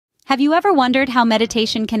Have you ever wondered how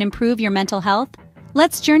meditation can improve your mental health?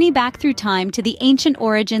 Let's journey back through time to the ancient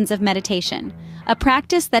origins of meditation, a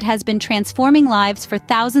practice that has been transforming lives for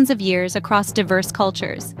thousands of years across diverse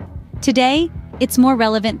cultures. Today, it's more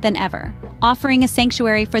relevant than ever, offering a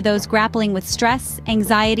sanctuary for those grappling with stress,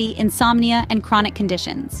 anxiety, insomnia, and chronic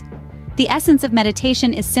conditions. The essence of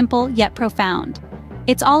meditation is simple yet profound.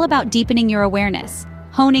 It's all about deepening your awareness,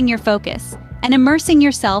 honing your focus, and immersing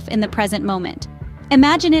yourself in the present moment.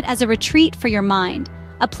 Imagine it as a retreat for your mind,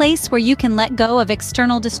 a place where you can let go of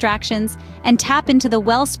external distractions and tap into the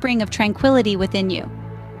wellspring of tranquility within you.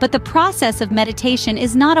 But the process of meditation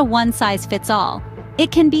is not a one-size-fits-all. It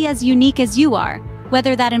can be as unique as you are,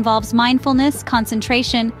 whether that involves mindfulness,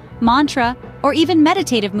 concentration, mantra, or even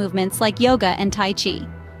meditative movements like yoga and Tai Chi.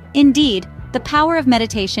 Indeed, the power of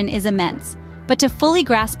meditation is immense, but to fully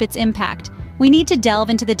grasp its impact, we need to delve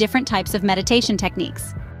into the different types of meditation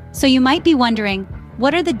techniques. So you might be wondering,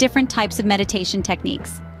 what are the different types of meditation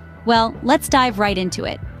techniques? Well, let's dive right into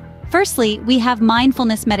it. Firstly, we have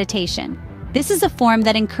mindfulness meditation. This is a form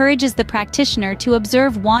that encourages the practitioner to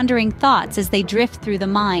observe wandering thoughts as they drift through the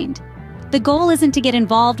mind. The goal isn't to get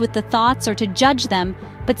involved with the thoughts or to judge them,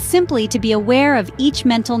 but simply to be aware of each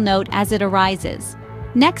mental note as it arises.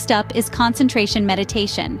 Next up is concentration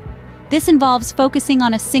meditation. This involves focusing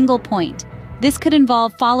on a single point. This could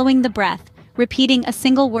involve following the breath, repeating a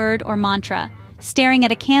single word or mantra, staring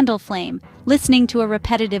at a candle flame, listening to a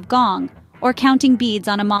repetitive gong, or counting beads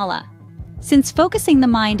on a mala. Since focusing the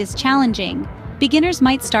mind is challenging, beginners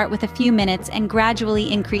might start with a few minutes and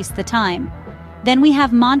gradually increase the time. Then we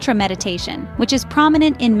have mantra meditation, which is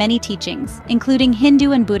prominent in many teachings, including Hindu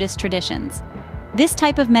and Buddhist traditions. This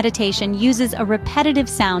type of meditation uses a repetitive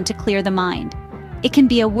sound to clear the mind. It can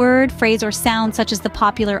be a word, phrase, or sound such as the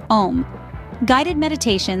popular Om. Guided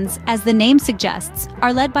meditations, as the name suggests,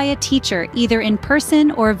 are led by a teacher either in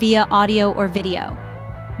person or via audio or video.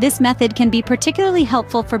 This method can be particularly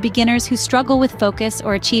helpful for beginners who struggle with focus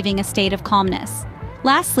or achieving a state of calmness.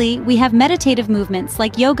 Lastly, we have meditative movements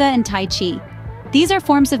like yoga and Tai Chi. These are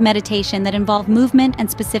forms of meditation that involve movement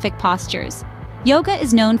and specific postures. Yoga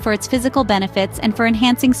is known for its physical benefits and for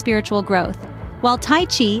enhancing spiritual growth, while Tai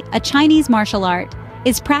Chi, a Chinese martial art,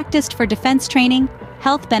 is practiced for defense training,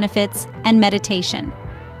 health benefits, and meditation.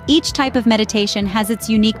 Each type of meditation has its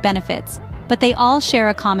unique benefits, but they all share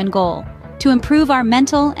a common goal: to improve our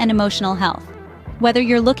mental and emotional health. Whether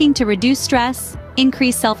you're looking to reduce stress,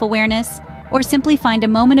 increase self-awareness, or simply find a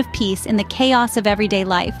moment of peace in the chaos of everyday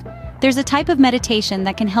life, there's a type of meditation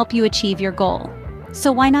that can help you achieve your goal.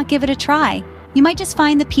 So why not give it a try? You might just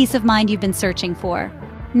find the peace of mind you've been searching for.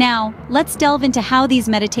 Now, let's delve into how these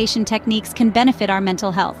meditation techniques can benefit our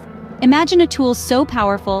mental health. Imagine a tool so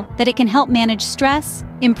powerful that it can help manage stress,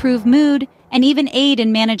 improve mood, and even aid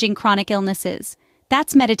in managing chronic illnesses.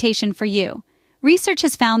 That's meditation for you. Research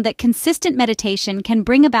has found that consistent meditation can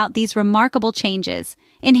bring about these remarkable changes,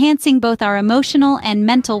 enhancing both our emotional and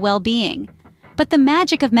mental well-being. But the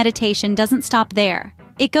magic of meditation doesn't stop there.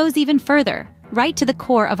 It goes even further, right to the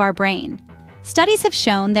core of our brain. Studies have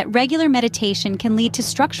shown that regular meditation can lead to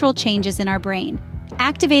structural changes in our brain,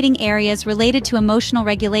 activating areas related to emotional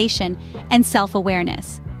regulation and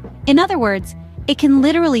self-awareness. In other words, it can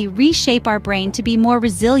literally reshape our brain to be more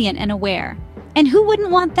resilient and aware. And who wouldn't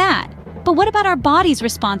want that? But what about our body's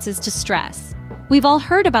responses to stress? We've all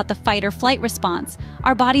heard about the fight or flight response,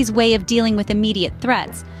 our body's way of dealing with immediate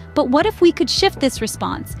threats. But what if we could shift this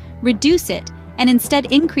response, reduce it, and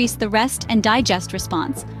instead increase the rest and digest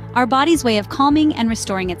response, our body's way of calming and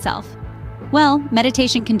restoring itself? Well,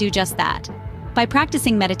 meditation can do just that. By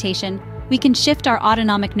practicing meditation, we can shift our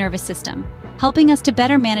autonomic nervous system, helping us to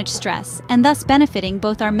better manage stress and thus benefiting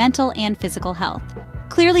both our mental and physical health.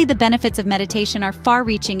 Clearly, the benefits of meditation are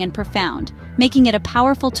far-reaching and profound, making it a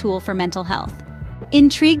powerful tool for mental health.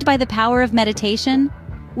 Intrigued by the power of meditation?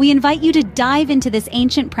 We invite you to dive into this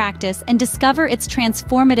ancient practice and discover its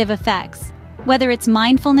transformative effects. Whether it's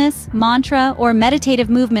mindfulness, mantra, or meditative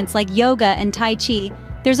movements like yoga and Tai Chi,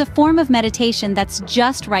 there's a form of meditation that's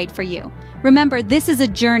just right for you. Remember, this is a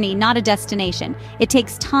journey, not a destination. It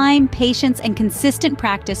takes time, patience, and consistent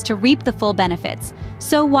practice to reap the full benefits.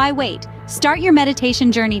 So why wait? Start your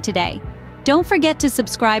meditation journey today. Don't forget to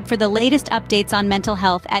subscribe for the latest updates on mental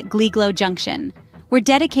health at Gliglow Junction. We're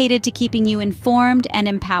dedicated to keeping you informed and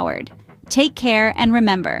empowered. Take care, and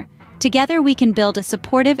remember, together we can build a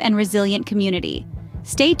supportive and resilient community.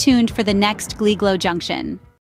 Stay tuned for the next Gliglow Junction.